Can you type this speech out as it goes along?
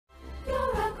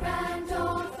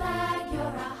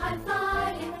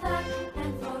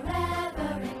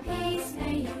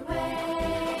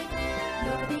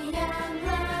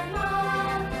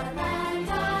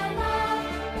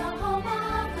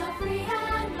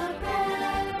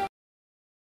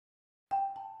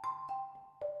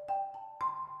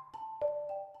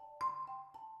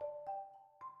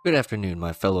Good afternoon,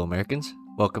 my fellow Americans.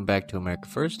 Welcome back to America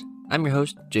First. I'm your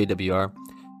host, JWR.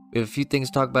 We have a few things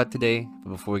to talk about today,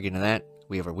 but before we get into that,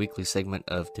 we have our weekly segment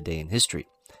of Today in History.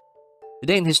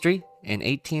 Today in History, in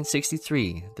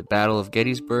 1863, the Battle of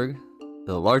Gettysburg,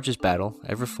 the largest battle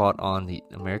ever fought on the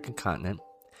American continent,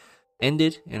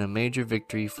 ended in a major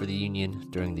victory for the Union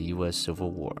during the U.S. Civil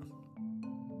War.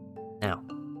 Now,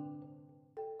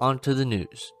 on to the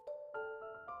news.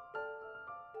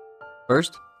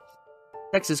 First,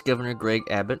 Texas Governor Greg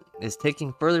Abbott is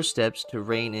taking further steps to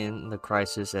rein in the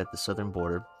crisis at the southern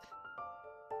border.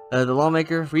 The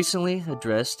lawmaker recently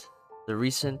addressed the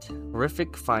recent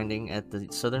horrific finding at the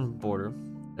southern border,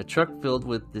 a truck filled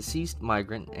with deceased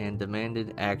migrant, and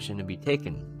demanded action to be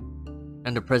taken.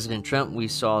 Under President Trump, we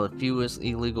saw the fewest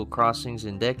illegal crossings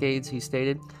in decades, he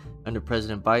stated. Under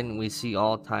President Biden, we see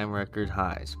all-time record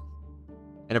highs.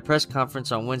 At a press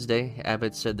conference on Wednesday,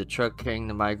 Abbott said the truck carrying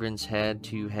the migrants had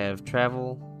to have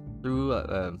traveled through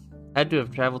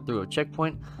a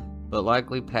checkpoint, but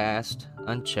likely passed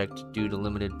unchecked due to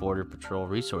limited Border Patrol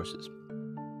resources.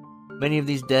 Many of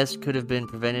these deaths could have been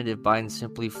prevented if Biden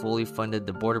simply fully funded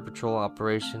the Border Patrol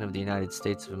operation of the United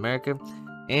States of America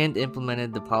and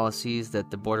implemented the policies that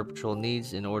the Border Patrol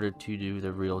needs in order to do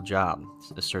the real job,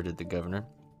 asserted the governor.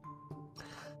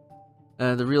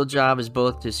 The real job is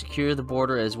both to secure the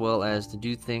border as well as to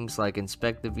do things like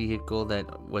inspect the vehicle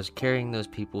that was carrying those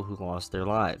people who lost their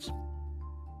lives.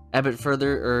 Abbott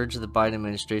further urged the Biden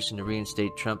administration to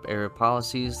reinstate Trump-era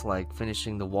policies like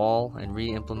finishing the wall and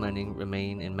re-implementing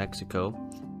Remain in Mexico.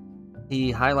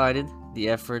 He highlighted the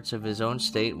efforts of his own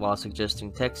state while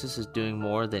suggesting Texas is doing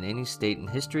more than any state in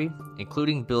history,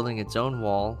 including building its own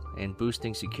wall and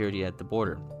boosting security at the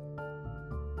border.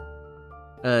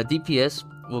 DPS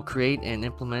will create and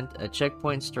implement a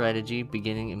checkpoint strategy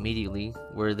beginning immediately,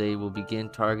 where they will begin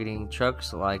targeting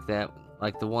trucks like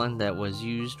the one that was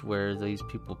used where these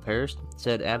people perished,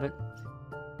 said Abbott,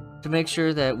 to make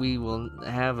sure that we will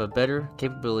have a better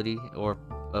capability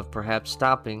of perhaps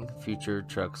stopping future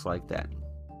trucks like that,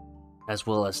 as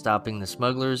well as stopping the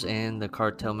smugglers and the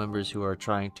cartel members who are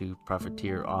trying to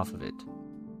profiteer off of it.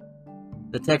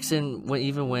 The Texan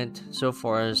even went so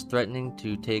far as threatening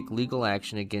to take legal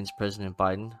action against President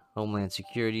Biden, Homeland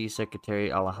Security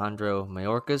Secretary Alejandro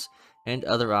Mayorkas, and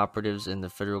other operatives in the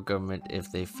federal government if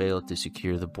they fail to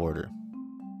secure the border.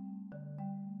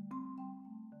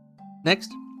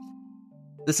 Next,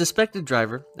 the suspected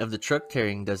driver of the truck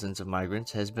carrying dozens of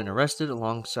migrants has been arrested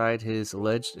alongside his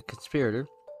alleged conspirator.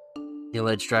 The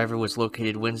alleged driver was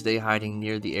located Wednesday hiding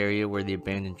near the area where the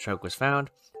abandoned truck was found.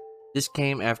 This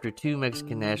came after two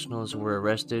Mexican nationals were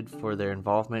arrested for their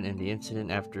involvement in the incident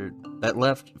that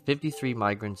left 53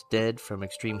 migrants dead from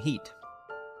extreme heat.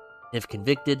 If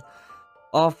convicted,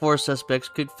 all four suspects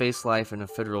could face life in a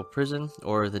federal prison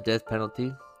or the death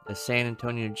penalty. A San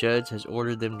Antonio judge has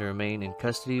ordered them to remain in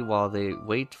custody while they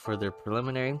wait for their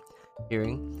preliminary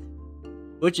hearing,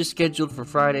 which is scheduled for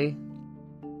Friday.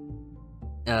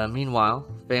 Meanwhile,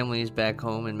 families back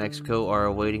home in Mexico are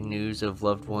awaiting news of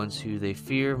loved ones who they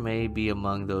fear may be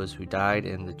among those who died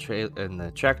in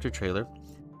the tractor trailer.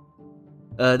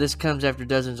 This comes after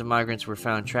dozens of migrants were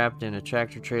found trapped in a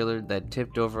tractor trailer that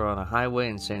tipped over on a highway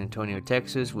in San Antonio,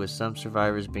 Texas, with some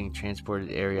survivors being transported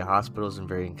to area hospitals in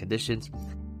varying conditions.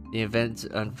 The event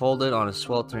unfolded on a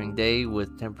sweltering day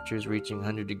with temperatures reaching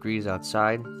 100 degrees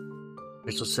outside.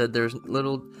 Officials said there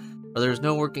was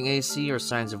no working AC or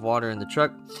signs of water in the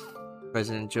truck.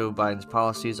 President Joe Biden's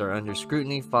policies are under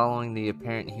scrutiny following the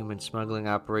apparent human smuggling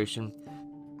operation.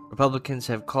 Republicans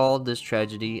have called this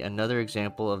tragedy another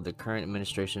example of the current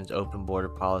administration's open border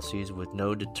policies with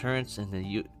no deterrence in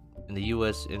the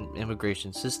U.S.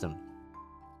 immigration system.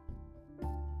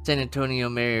 San Antonio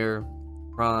Mayor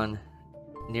Ron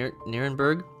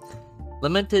Nierenberg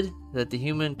lamented that the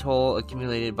human toll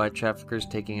accumulated by traffickers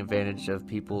taking advantage of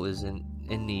people is in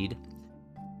need.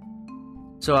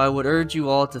 So I would urge you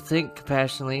all to think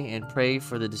compassionately and pray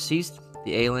for the deceased,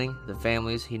 the ailing, the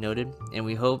families, he noted, and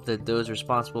we hope that those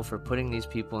responsible for putting these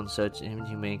people in such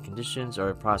inhumane conditions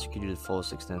are prosecuted to the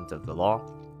fullest extent of the law.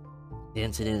 The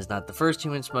incident is not the first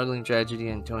human smuggling tragedy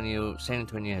San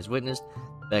Antonio has witnessed.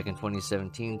 Back in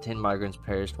 2017, 10 migrants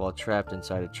perished while trapped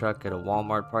inside a truck at a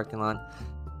Walmart parking lot.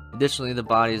 Additionally, the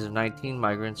bodies of 19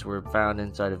 migrants were found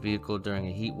inside a vehicle during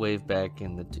a heat wave back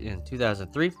in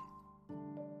 2003.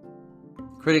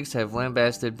 Critics have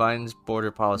lambasted Biden's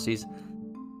border policies.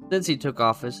 Since he took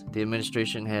office, the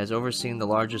administration has overseen the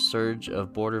largest surge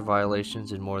of border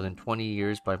violations in more than 20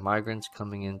 years by migrants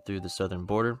coming in through the southern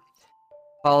border.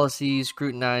 Policies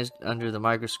scrutinized under the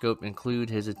microscope include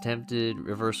his attempted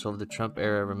reversal of the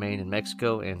Trump-era Remain in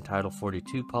Mexico and Title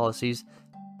 42 policies,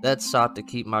 that sought to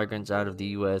keep migrants out of the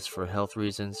U.S. for health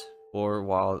reasons or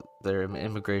while their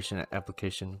immigration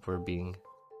application were being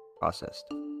processed.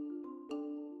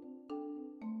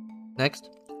 Next,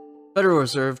 Federal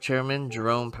Reserve Chairman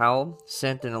Jerome Powell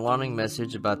sent an alarming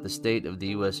message about the state of the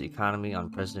U.S. economy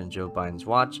on President Joe Biden's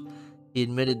watch. He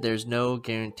admitted there's no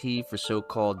guarantee for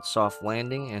so-called soft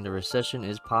landing and a recession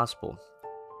is possible.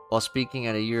 While speaking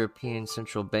at a European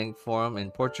Central Bank forum in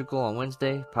Portugal on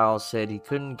Wednesday, Powell said he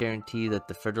couldn't guarantee that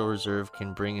the Federal Reserve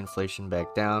can bring inflation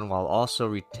back down while also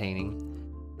retaining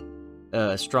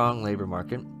a strong labor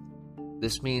market.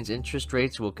 This means interest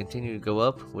rates will continue to go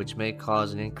up, which may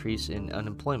cause an increase in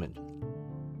unemployment.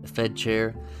 The Fed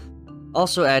chair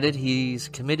also added he's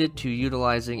committed to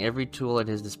utilizing every tool at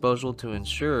his disposal to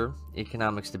ensure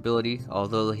economic stability,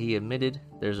 although he admitted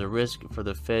there's a risk for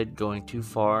the Fed going too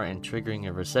far and triggering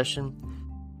a recession.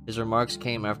 His remarks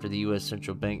came after the U.S.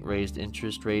 Central Bank raised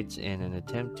interest rates in an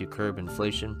attempt to curb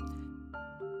inflation.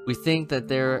 We think that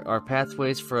there are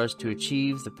pathways for us to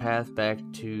achieve the path back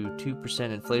to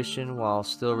 2% inflation while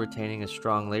still retaining a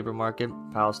strong labor market,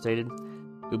 Powell stated.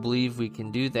 We believe we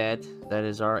can do that. That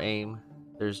is our aim.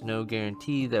 There's no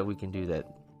guarantee that we can do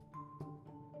that.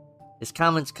 His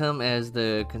comments come as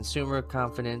the Consumer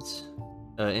Confidence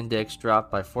Index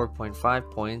dropped by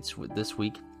 4.5 points this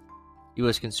week.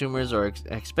 U.S. consumers are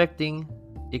expecting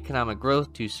economic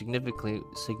growth to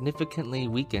significantly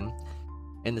weaken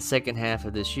in the second half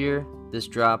of this year. This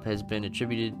drop has been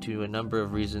attributed to a number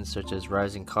of reasons, such as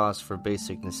rising costs for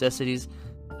basic necessities,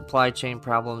 supply chain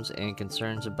problems, and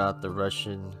concerns about the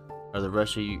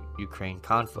Russia-Ukraine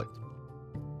conflict.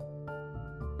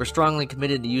 We're strongly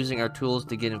committed to using our tools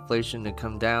to get inflation to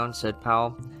come down, said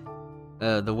Powell.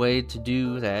 The way to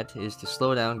do that is to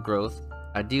slow down growth,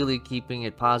 ideally keeping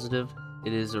it positive.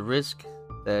 It is a risk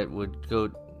that would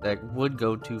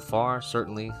go too far.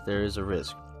 Certainly, there is a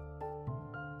risk.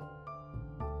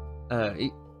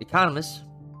 Economists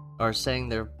are saying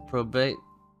the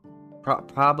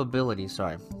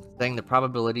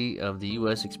probability of the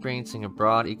U.S. experiencing a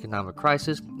broad economic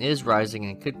crisis is rising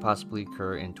and could possibly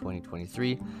occur in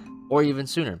 2023 or even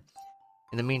sooner.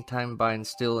 In the meantime, Biden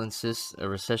still insists a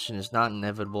recession is not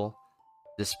inevitable,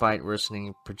 despite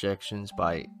worsening projections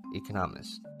by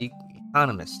economists.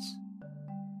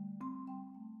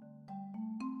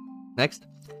 Next,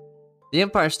 the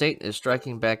Empire State is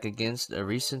striking back against a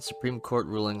recent Supreme Court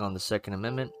ruling on the Second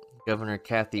Amendment. Governor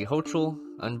Kathy Hochul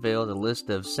unveiled a list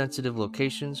of sensitive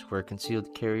locations where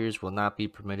concealed carriers will not be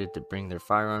permitted to bring their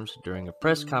firearms. During a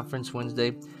press conference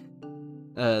Wednesday,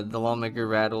 the lawmaker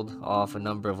rattled off a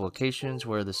number of locations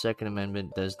where the Second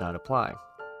Amendment does not apply.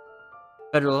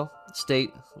 Federal,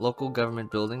 state, local government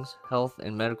buildings, health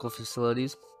and medical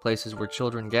facilities, places where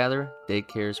children gather,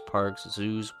 daycares, parks,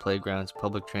 zoos, playgrounds,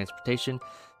 public transportation,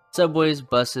 subways,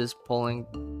 buses, polling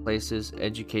places,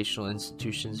 educational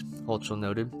institutions, Hochul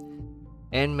noted,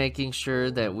 and making sure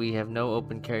that we have no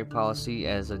open carry policy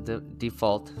as a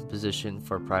default position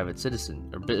for private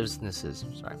businesses.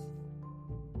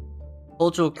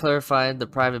 Hochul clarified the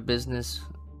private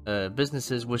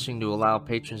businesses wishing to allow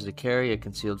patrons to carry a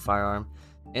concealed firearm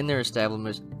in their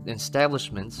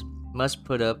establishments must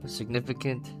put up signage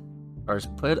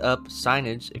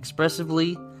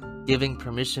expressively giving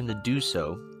permission to do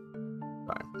so.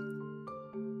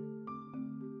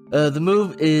 The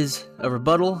move is a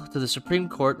rebuttal to the Supreme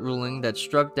Court ruling that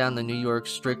struck down the New York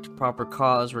strict proper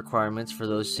cause requirements for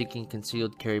those seeking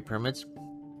concealed carry permits.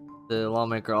 The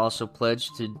lawmaker also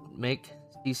pledged to make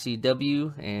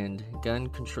CCW and gun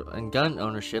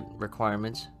ownership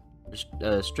requirements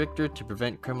stricter to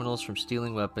prevent criminals from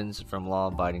stealing weapons from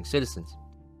law-abiding citizens.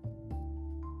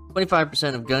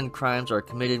 25% of gun crimes are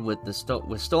committed with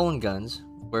stolen guns.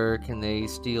 Where can they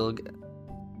steal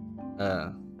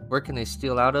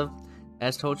out of?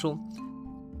 Asked Hochul.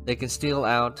 They can steal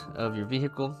out of your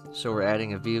vehicle, so we're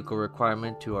adding a vehicle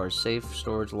requirement to our safe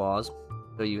storage laws,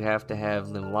 so you have to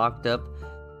have them locked up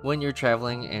when you're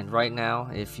traveling, and right now,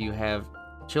 if you have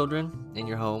children in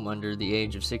your home under the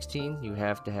age of 16, you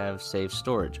have to have safe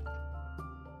storage.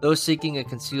 Those seeking a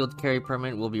concealed carry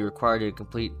permit will be required to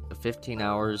complete 15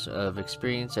 hours of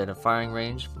experience at a firing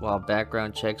range, while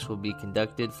background checks will be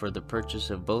conducted for the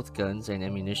purchase of both guns and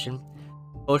ammunition.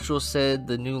 Hochul said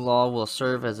the new law will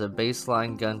serve as a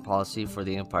baseline gun policy for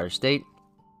the Empire State,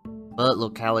 but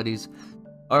localities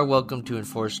are welcome to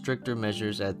enforce stricter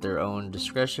measures at their own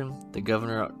discretion. The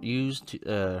governor used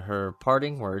her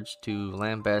parting words to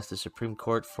lambast the Supreme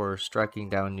Court for striking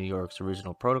down New York's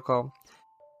original protocol.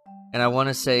 And I want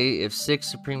to say, if 6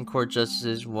 Supreme Court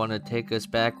justices want to take us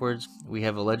backwards, we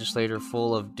have a legislature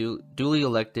full of duly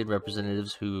elected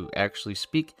representatives who actually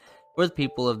speak for the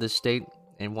people of this state,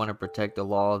 and want to protect a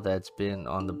law that's been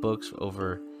on the books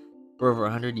for over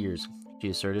 100 years, she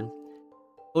asserted.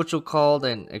 Hochul called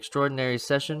an extraordinary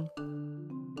session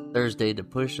Thursday to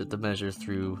push the measure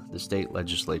through the state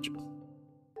legislature.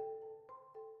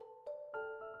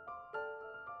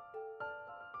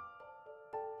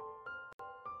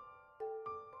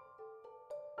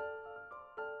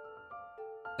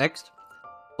 Next,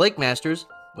 Blake Masters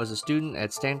was a student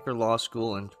at Stanford Law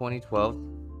School in 2012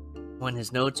 when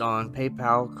his notes on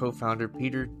PayPal co-founder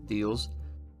Peter Thiel's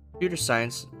computer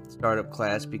science startup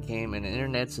class became an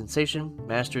internet sensation.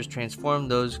 Masters transformed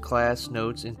those class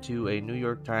notes into a New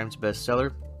York Times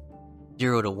bestseller,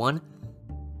 0 to 1.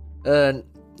 0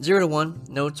 to 1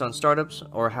 Notes on Startups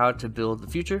or How to Build the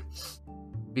Future.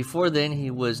 Before then,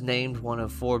 he was named one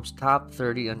of Forbes' top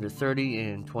 30 under 30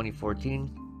 in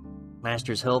 2014.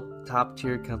 Masters helped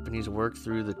top-tier companies work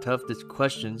through the toughest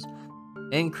questions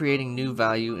and creating new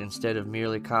value instead of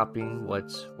merely copying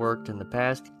what's worked in the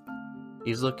past.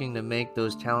 He's looking to make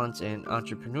those talents and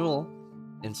entrepreneurial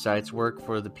insights work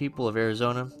for the people of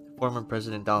Arizona. Former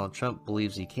President Donald Trump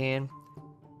believes he can.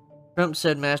 Trump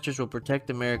said Masters will protect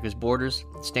America's borders,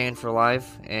 stand for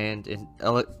life, and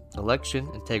election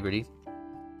integrity.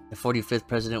 The 45th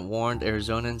president warned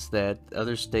Arizonans that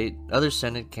other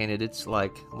Senate candidates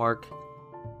like Mark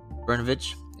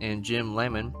Brnovich and Jim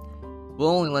Lamon will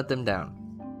only let them down.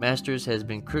 Masters has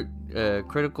been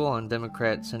critical on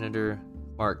Democrat Senator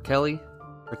Mark Kelly,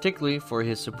 particularly for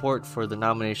his support for the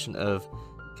nomination of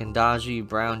Ketanji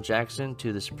Brown Jackson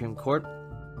to the Supreme Court.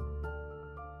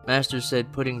 Masters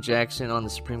said putting Jackson on the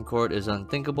Supreme Court is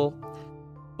unthinkable,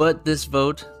 but this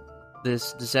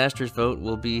disastrous vote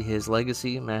will be his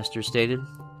legacy, Masters stated.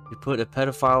 To put a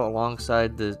pedophile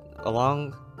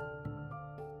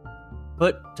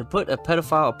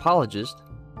apologist,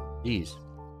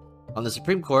 on the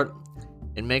Supreme Court,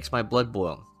 it makes my blood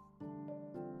boil.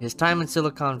 His time in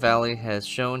Silicon Valley has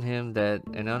shown him that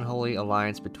an unholy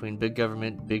alliance between big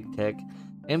government, big tech,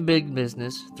 and big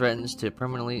business threatens to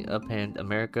permanently upend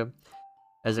America.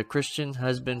 As a Christian,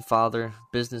 husband, father,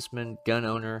 businessman, gun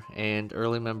owner, and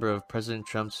early member of President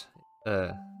Trump's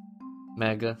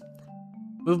MAGA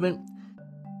movement,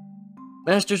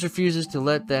 Masters refuses to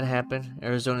let that happen.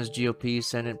 Arizona's GOP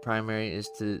Senate primary is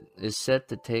set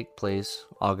to take place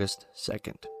August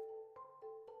 2nd.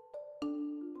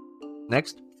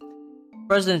 Next,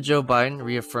 President Joe Biden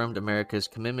reaffirmed America's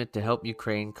commitment to help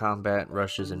Ukraine combat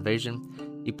Russia's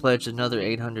invasion. He pledged another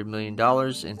 $800 million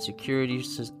in security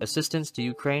assistance to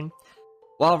Ukraine.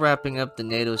 While wrapping up the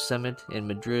NATO summit in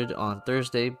Madrid on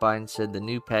Thursday, Biden said the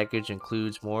new package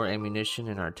includes more ammunition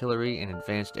and artillery and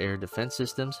advanced air defense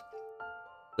systems.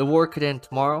 The war could end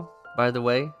tomorrow, by the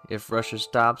way, if Russia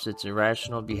stops its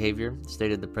irrational behavior,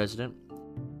 stated the president.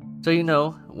 So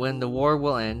when the war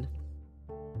will end.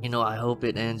 I hope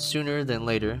it ends sooner than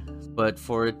later, but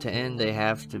for it to end, they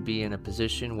have to be in a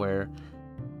position where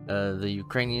the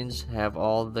Ukrainians have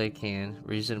all they can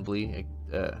reasonably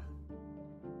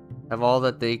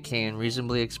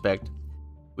expect.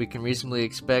 We can reasonably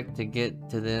expect to get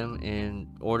to them in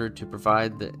order to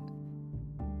provide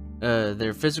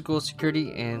their physical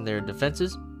security and their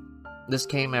defenses. This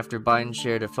came after Biden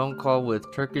shared a phone call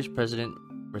with Turkish President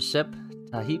Recep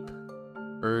Tayyip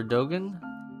Erdogan,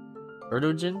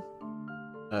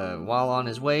 while on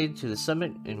his way to the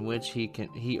summit, in which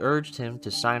he urged him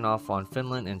to sign off on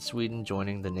Finland and Sweden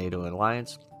joining the NATO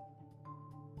alliance.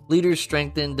 Leaders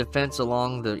strengthened defense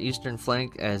along the eastern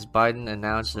flank as Biden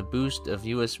announced a boost of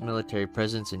U.S. military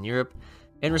presence in Europe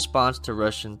in response to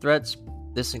Russian threats.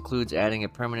 This includes adding a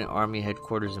permanent army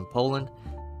headquarters in Poland,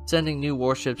 sending new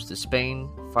warships to Spain,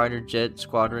 fighter jet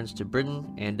squadrons to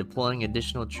Britain, and deploying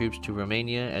additional troops to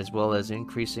Romania, as well as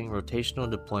increasing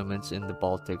rotational deployments in the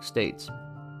Baltic states.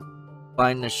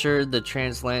 Biden assured the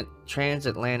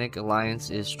transatlantic alliance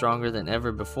is stronger than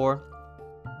ever before,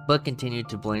 but continued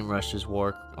to blame Russia's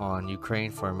war on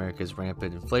Ukraine for America's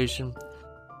rampant inflation.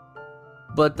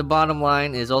 But the bottom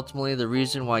line is ultimately the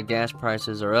reason why gas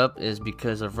prices are up is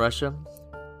because of Russia.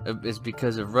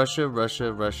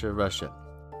 Russia,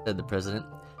 said the president.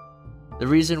 The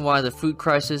reason why the food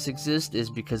crisis exists is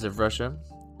because of Russia.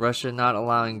 Russia not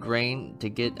allowing grain to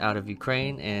get out of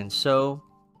Ukraine, and so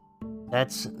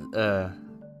that's the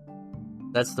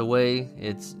way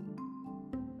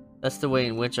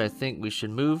in which I think we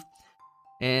should move,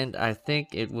 and I think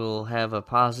it will have a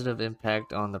positive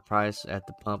impact on the price at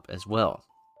the pump as well.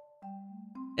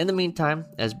 In the meantime,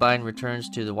 as Biden returns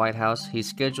to the White House, he's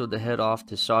scheduled to head off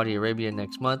to Saudi Arabia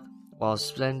next month. While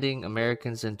sending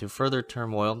Americans into further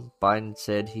turmoil, Biden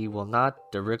said he will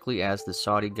not directly ask the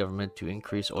Saudi government to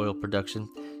increase oil production,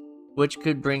 which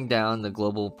could bring down the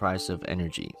global price of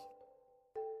energy.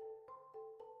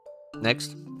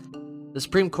 Next, the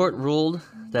Supreme Court ruled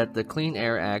that the Clean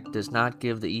Air Act does not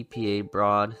give the EPA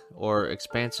broad or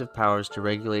expansive powers to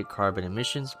regulate carbon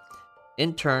emissions,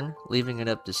 in turn, leaving it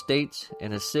up to states.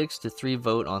 In a 6-3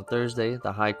 vote on Thursday,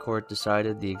 the High Court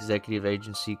decided the executive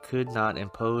agency could not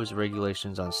impose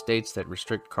regulations on states that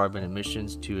restrict carbon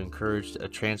emissions to encourage a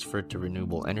transfer to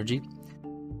renewable energy.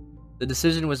 The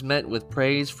decision was met with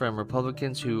praise from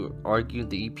Republicans who argued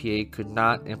the EPA could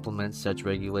not implement such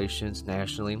regulations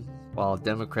nationally, while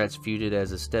Democrats viewed it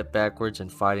as a step backwards in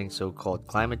fighting so-called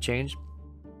climate change.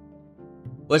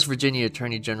 West Virginia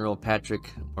Attorney General Patrick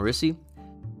Morrisey,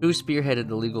 who spearheaded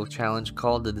the legal challenge,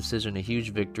 called the decision a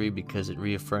huge victory because it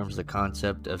reaffirms the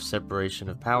concept of separation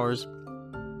of powers.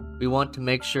 We want to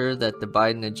make sure that the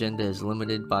Biden agenda is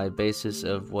limited by basis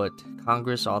of what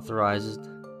Congress authorizes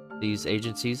these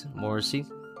agencies, Morrissey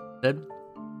said.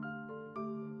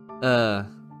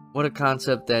 What a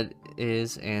concept that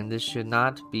is, and this should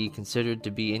not be considered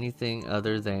to be anything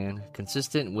other than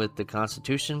consistent with the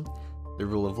Constitution, the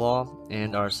rule of law,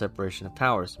 and our separation of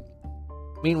powers.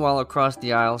 Meanwhile, across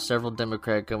the aisle, several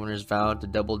Democrat governors vowed to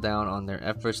double down on their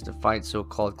efforts to fight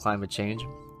so-called climate change.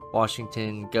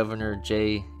 Washington Governor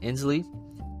Jay Inslee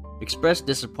expressed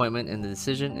disappointment in the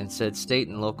decision and said state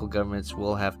and local governments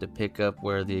will have to pick up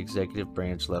where the executive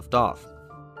branch left off.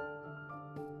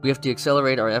 We have to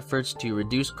accelerate our efforts to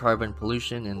reduce carbon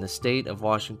pollution in the state of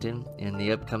Washington in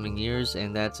the upcoming years,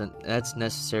 and that's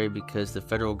necessary because the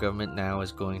federal government now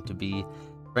is going to be,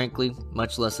 frankly,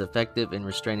 much less effective in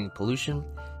restraining pollution,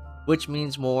 which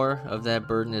means more of that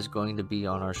burden is going to be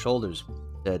on our shoulders,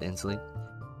 said Inslee.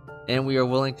 And we are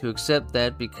willing to accept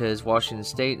that because Washington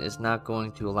State is not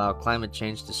going to allow climate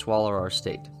change to swallow our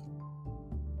state.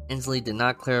 Inslee did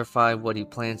not clarify what he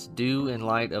plans to do in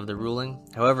light of the ruling.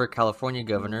 However, California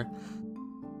governor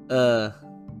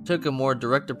took a more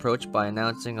direct approach by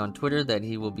announcing on Twitter that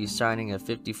he will be signing a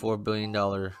 $54 billion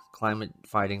climate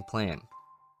fighting plan.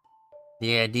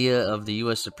 The idea of the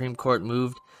U.S. Supreme Court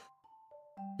moved to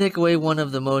take away one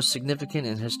of the most significant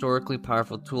and historically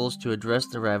powerful tools to address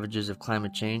the ravages of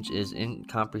climate change is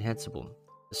incomprehensible,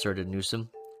 asserted Newsom.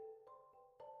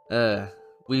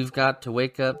 We've got to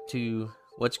wake up to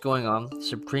what's going on,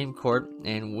 Supreme Court,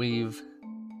 and we've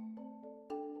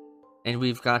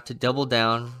got to double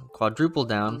down, quadruple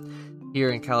down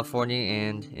here in California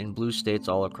and in blue states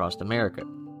all across America.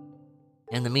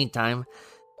 In the meantime,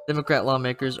 Democrat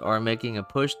lawmakers are making a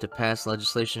push to pass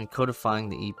legislation codifying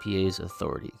the EPA's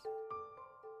authority.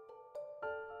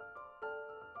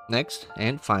 Next,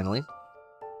 and finally,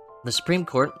 the Supreme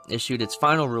Court issued its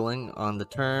final ruling on the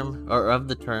term,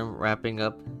 wrapping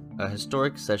up a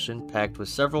historic session packed with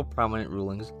several prominent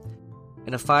rulings.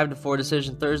 In a 5-4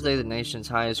 decision Thursday, the nation's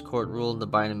highest court ruled the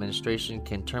Biden administration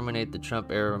can terminate the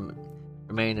Trump-era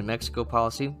Remain in Mexico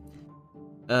policy.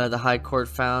 The High Court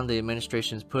found the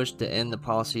administration's push to end the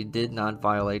policy did not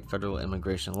violate federal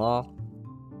immigration law.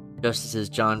 Justices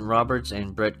John Roberts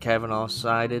and Brett Kavanaugh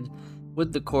sided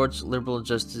with the court's liberal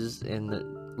justices in the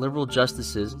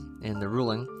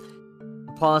ruling.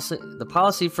 The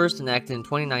policy, first enacted in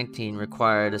 2019,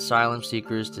 required asylum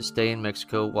seekers to stay in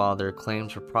Mexico while their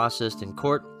claims were processed in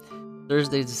court.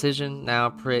 Thursday's decision now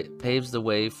paves the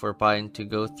way for Biden to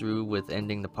go through with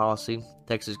ending the policy.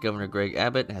 Texas Governor Greg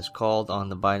Abbott has called on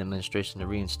the Biden administration to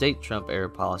reinstate Trump-era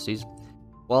policies,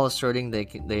 while asserting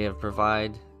they have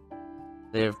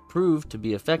proved to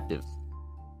be effective.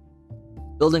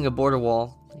 Building a border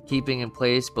wall, keeping in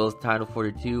place both Title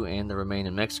 42 and the Remain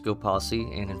in Mexico policy,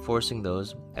 and enforcing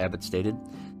those, Abbott stated.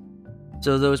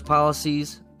 So those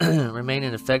policies remain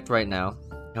in effect right now.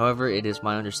 However, it is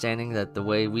my understanding that the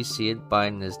way we see it,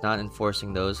 Biden is not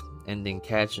enforcing those, ending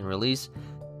catch and release.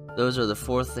 Those are the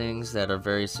 4 things that are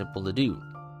very simple to do.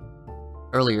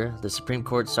 Earlier, the Supreme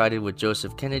Court sided with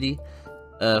Joseph Kennedy,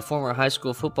 a former high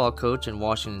school football coach in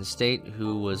Washington State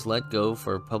who was let go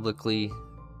for publicly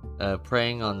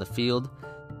praying on the field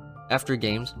after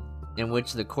games, in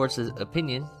which the court's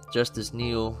opinion, Justice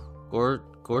Neil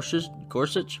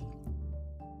Gorsuch,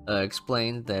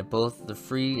 explained that both the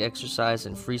free exercise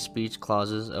and free speech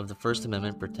clauses of the First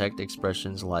Amendment protect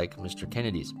expressions like Mr.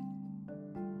 Kennedy's.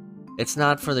 It's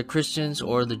not for the Christians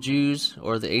or the Jews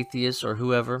or the atheists or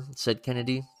whoever, said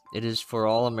Kennedy. It is for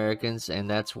all Americans, and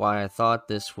that's why I thought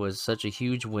this was such a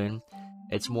huge win.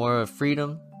 It's more a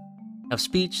freedom of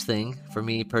speech thing for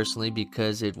me personally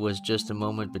because it was just a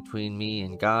moment between me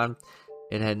and God.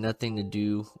 It had nothing to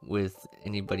do with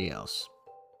anybody else.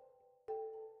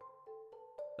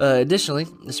 Additionally,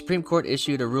 the Supreme Court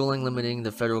issued a ruling limiting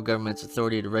the federal government's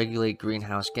authority to regulate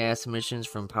greenhouse gas emissions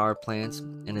from power plants.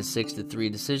 In a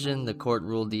 6-3 decision, the court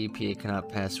ruled the EPA cannot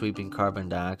pass sweeping carbon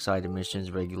dioxide emissions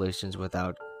regulations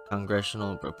without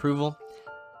congressional approval.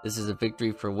 This is a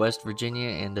victory for West Virginia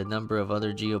and a number of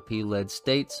other GOP-led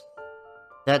states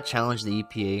that challenged the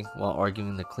EPA while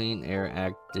arguing the Clean Air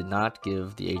Act did not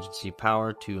give the agency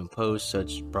power to impose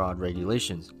such broad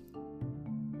regulations.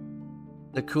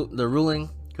 The ruling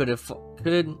could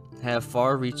have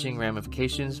far-reaching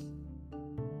ramifications,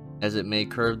 as it may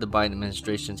curb the Biden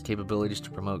administration's capabilities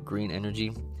to promote green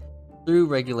energy through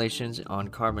regulations on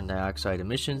carbon dioxide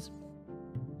emissions.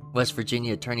 West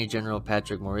Virginia Attorney General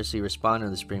Patrick Morrisey responded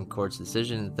to the Supreme Court's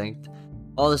decision and thanked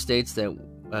all the states that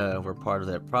were part of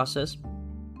that process,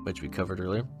 which we covered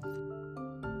earlier.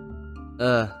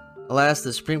 Alas,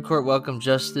 the Supreme Court welcomed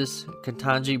Justice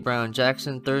Ketanji Brown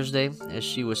Jackson Thursday as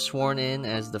she was sworn in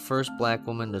as the first black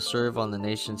woman to serve on the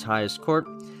nation's highest court.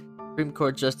 Supreme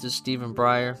Court Justice Stephen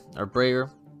Breyer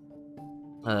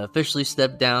officially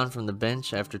stepped down from the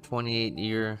bench after a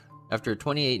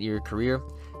 28-year career.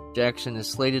 Jackson is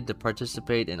slated to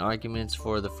participate in arguments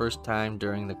for the first time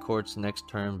during the court's next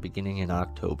term beginning in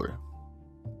October.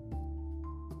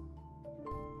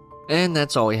 And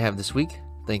that's all we have this week.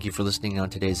 Thank you for listening on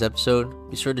today's episode.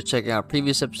 Be sure to check out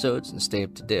previous episodes and stay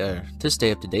up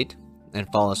to date. And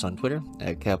follow us on Twitter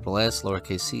at capital S,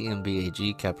 lowercase c,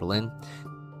 MBAG, capital N.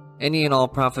 Any and all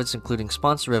profits, including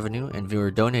sponsor revenue and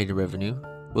viewer donated revenue,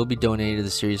 will be donated to the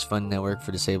Serious Fund Network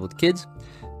for Disabled Kids.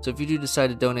 So if you do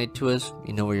decide to donate to us,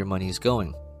 you know where your money is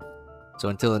going. So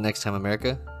until the next time,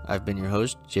 America, I've been your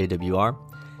host, JWR.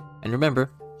 And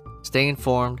remember, stay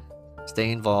informed,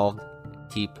 stay involved, and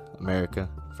keep America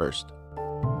first.